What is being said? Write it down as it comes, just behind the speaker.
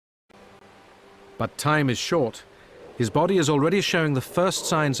But time is short. His body is already showing the first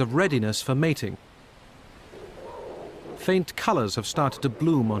signs of readiness for mating. Faint colors have started to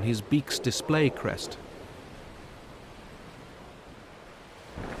bloom on his beak's display crest.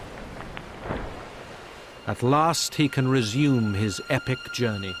 At last he can resume his epic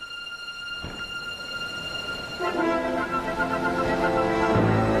journey.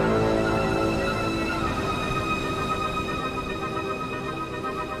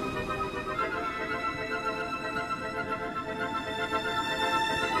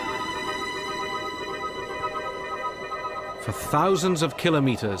 For thousands of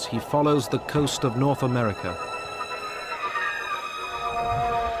kilometers, he follows the coast of North America.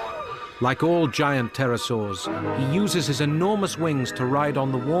 Like all giant pterosaurs, he uses his enormous wings to ride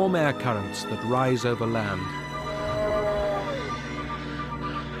on the warm air currents that rise over land.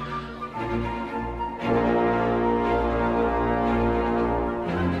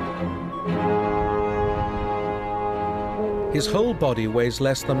 His whole body weighs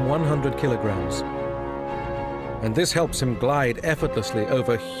less than 100 kilograms. And this helps him glide effortlessly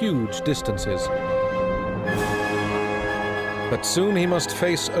over huge distances. But soon he must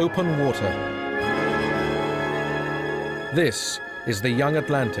face open water. This is the young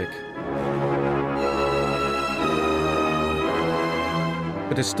Atlantic.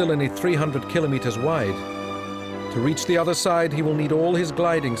 It is still only 300 kilometers wide. To reach the other side, he will need all his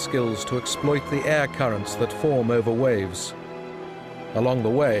gliding skills to exploit the air currents that form over waves. Along the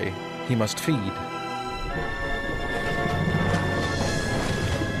way, he must feed.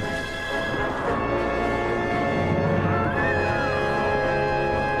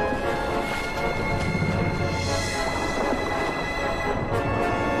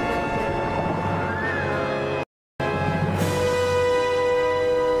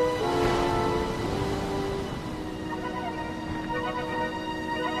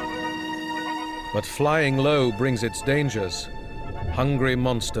 But flying low brings its dangers. Hungry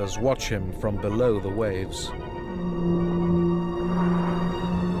monsters watch him from below the waves.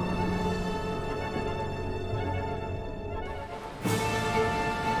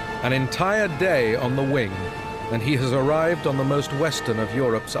 An entire day on the wing, and he has arrived on the most western of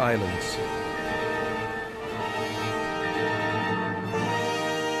Europe's islands.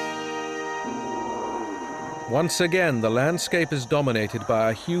 Once again, the landscape is dominated by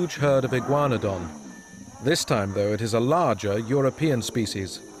a huge herd of iguanodon. This time, though, it is a larger European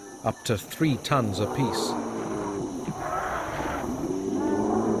species, up to 3 tons apiece.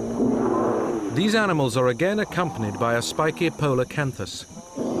 These animals are again accompanied by a spiky polar canthus.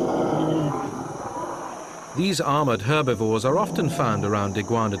 These armored herbivores are often found around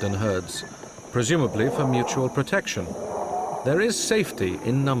iguanodon herds, presumably for mutual protection. There is safety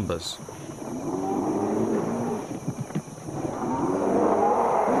in numbers.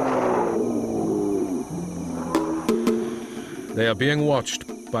 They are being watched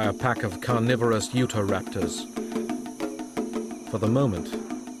by a pack of carnivorous utahraptors. For the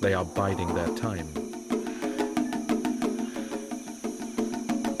moment, they are biding their time.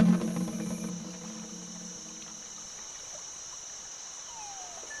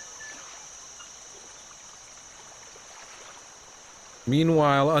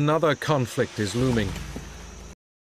 Meanwhile, another conflict is looming.